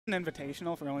an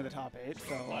invitational for only the top 8,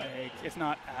 so like it's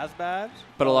not as bad.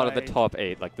 But a lot of like, the top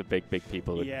 8, like the big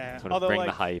people, would sort of bring like,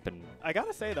 the hype. And I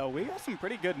gotta say though, we got some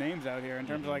pretty good names out here in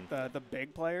terms of like the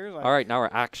big players. Like, all right, now we're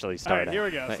actually starting. All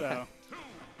right, here we go. So.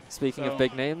 Speaking of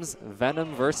big names,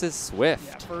 Venom versus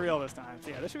Swift. Yeah, for real this time. So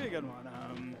yeah, this should be a good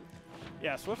one.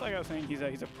 Yeah, Swift, like I was saying, he's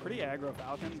a pretty aggro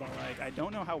Falcon, but like I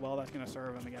don't know how well that's gonna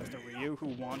serve him against a Ryu who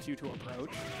wants you to approach.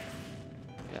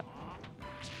 Yeah.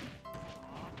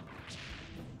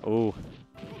 Oh.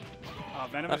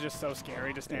 Venom is just so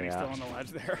scary, just standing still on the ledge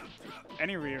there.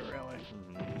 Any Ryu, really.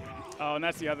 Oh, and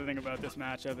that's the other thing about this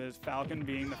matchup is Falcon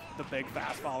being the big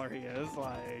fast faller he is.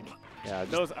 Like,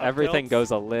 those everything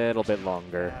goes a little bit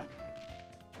longer.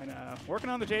 Yeah. And working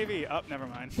on the JV. Oh, never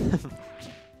mind.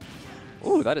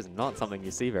 Ooh, that is not something you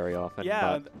see very often.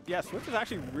 Yeah, yeah. Swift is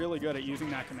actually really good at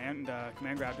using that command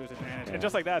grab to his advantage. And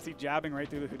just like that, see jabbing right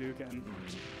through the Hadouken.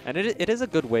 And it is a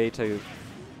good way to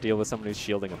deal with someone who's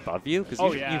shielding above you, because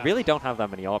you really don't have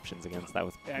that many options against that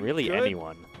with really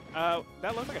anyone.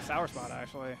 That looks like a sour spot,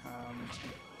 actually.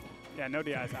 Yeah, no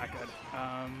DI is that good.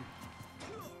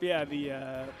 But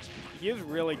yeah, he is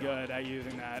really good at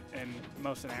using that in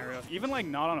most scenarios. Even like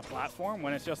not on a platform,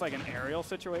 when it's just like an aerial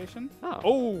situation.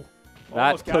 Oh!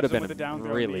 That could have been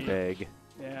really big.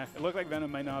 Yeah, it looked like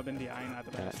Venom might not have been DIing that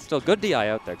the best. Still good DI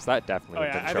out there, because that definitely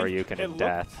would have been Shoryuken in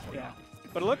death. Yeah.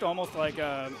 But it looked almost like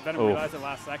Venom realized it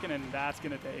last second, and that's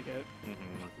going to take it.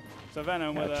 So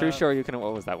Venom with true Shoryuken,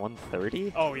 what was that,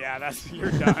 130? Oh, yeah,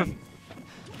 you're done.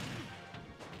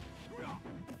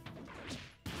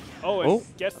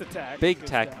 It gets the tech. Big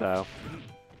tech, though.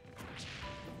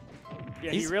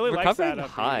 Yeah, he's he really likes that recovering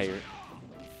high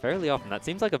fairly often. That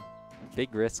seems like a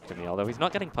big risk to me, although he's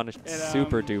not getting punished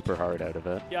super duper hard out of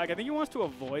it. Yeah, I think he wants to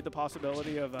avoid the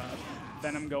possibility of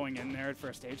Venom going in there for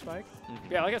a stage spike.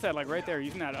 Yeah, like I said, like right there,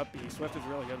 using that up B, Swift is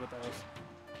really good with those.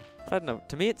 I don't know.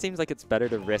 To me, it seems like it's better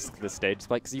to risk the stage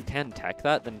spike, because you can tech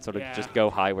that than sort of just go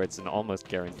high where it's an almost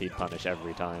guaranteed punish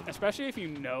every time. Especially if you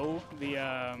know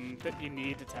that you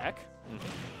need to tech.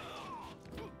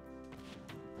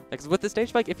 Because with the stage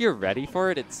spike, if you're ready for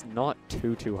it, it's not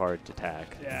too hard to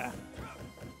tech. Yeah.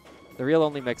 The real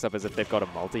only mix-up is if they've got a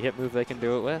multi-hit move they can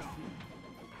do it with.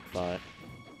 But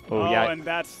and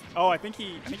that's I think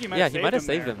he might have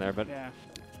saved him there, but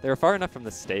they were far enough from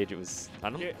the stage. It was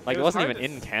it wasn't even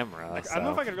in camera. Like, I don't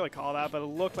know if I could really call that, but it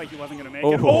looked like he wasn't gonna make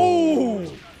it.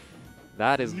 Oh,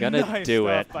 that is gonna do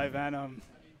it. By Venom.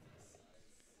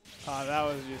 That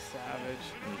was just savage.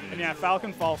 And yeah,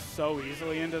 Falcon falls so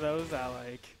easily into those that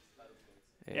like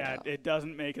it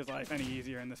doesn't make his life any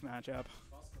easier in this matchup.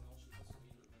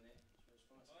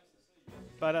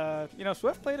 But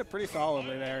Swift played it pretty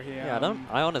solidly there.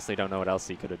 I honestly don't know what else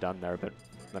he could have done there, but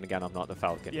then again, I'm not the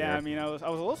Falcon. Yeah, I mean, I was a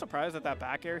little surprised at that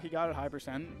back air he got at high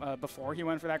 % before he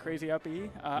went for that crazy up E.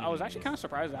 I was actually kind of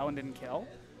surprised that one didn't kill.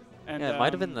 And, it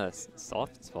might have been the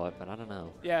soft spot, but I don't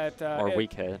know. Yeah, or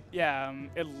weak hit. Yeah,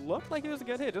 it looked like it was a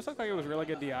good hit. It just looked like it was really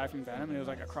good DI from Venom, and it was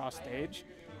like across stage.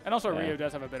 And also, Ryu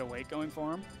does have a bit of weight going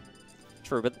for him.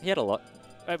 True, but he had a lot.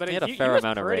 But he had a fair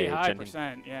amount of rage.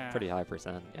 Pretty high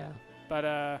percent, yeah.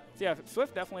 But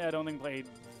Swift definitely, I don't think played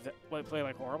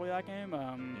like horribly that game.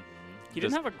 He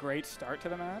didn't have a great start to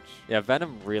the match. Yeah,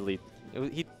 Venom really.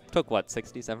 He took what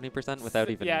 60–70% without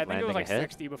even landing a hit. Yeah, I think it was like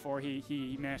 60 before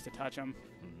he managed to touch him.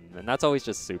 And that's always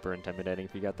just super intimidating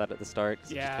if you get that at the start.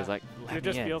 Yeah, it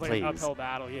just feels like an uphill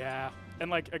battle. Yeah,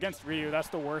 and like against Ryu, that's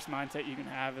the worst mindset you can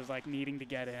have is like needing to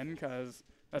get in, because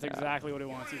that's exactly what he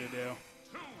wants you to do.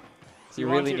 So you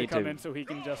really need to come in so he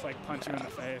can just like punch you in the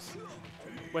face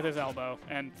with his elbow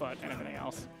and foot and everything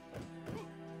else.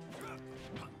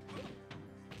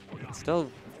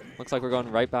 Still looks like we're going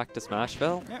right back to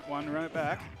Smashville. Yeah, one right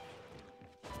back.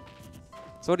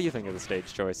 So what do you think of the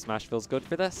stage choice? Smashville's good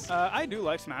for this? I do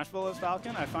like Smashville as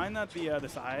Falcon. I find that the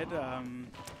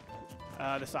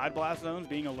side blast zones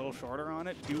being a little shorter on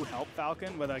it do help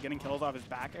Falcon with getting kills off his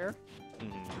back air.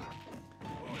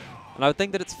 And I would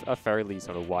think that it's a fairly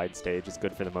sort of wide stage is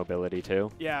good for the mobility too.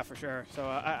 Yeah, for sure. So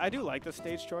I do like the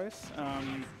stage choice.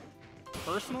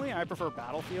 Personally, I prefer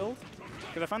Battlefield,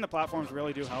 because I find the platforms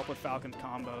really do help with Falcon's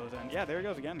combos. And yeah, there he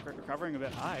goes again, recovering a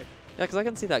bit high. Yeah, because I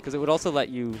can see that, because it would also let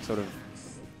you sort of...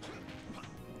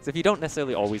 So if you don't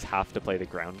necessarily always have to play the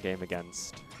ground game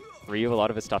against Ryu, a lot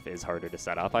of his stuff is harder to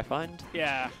set up, I find.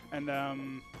 Yeah, and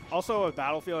also a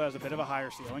Battlefield has a bit of a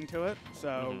higher ceiling to it,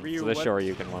 so Ryu... So the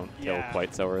Shoryuken won't kill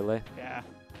quite so early. Yeah.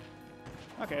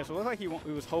 Okay, so it looked like he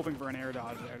was hoping for an air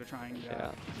dodge there to try and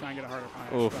get a harder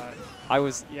punish. But I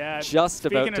was just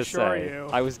about to say.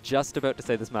 I was just about to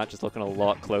say this match is looking a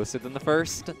lot closer than the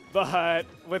first. But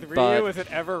with Ryu, is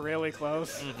it ever really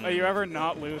close? Are you ever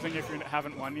not losing if you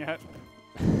haven't won yet?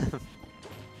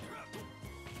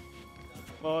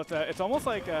 Well, it's almost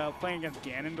like playing against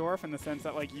Ganondorf in the sense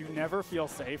that like you never feel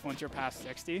safe once you're past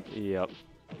 60. Yep.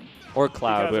 Or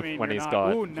Cloud Because, I mean, when you're he's not,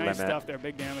 got ooh, nice limit. stuff there.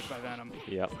 Big damage by Venom.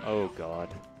 Yep. Oh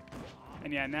god.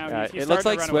 And yeah, now he's it looks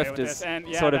like starting to run away Swift with is this. And,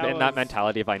 yeah, sort of in that was,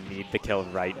 mentality of I need the kill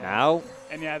right now.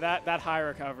 And yeah, that high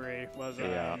recovery was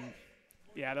Yeah.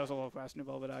 Yeah, that was a little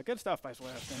questionable, but good stuff by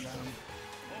Swift.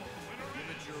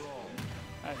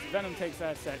 And Venom takes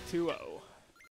that set 2-0.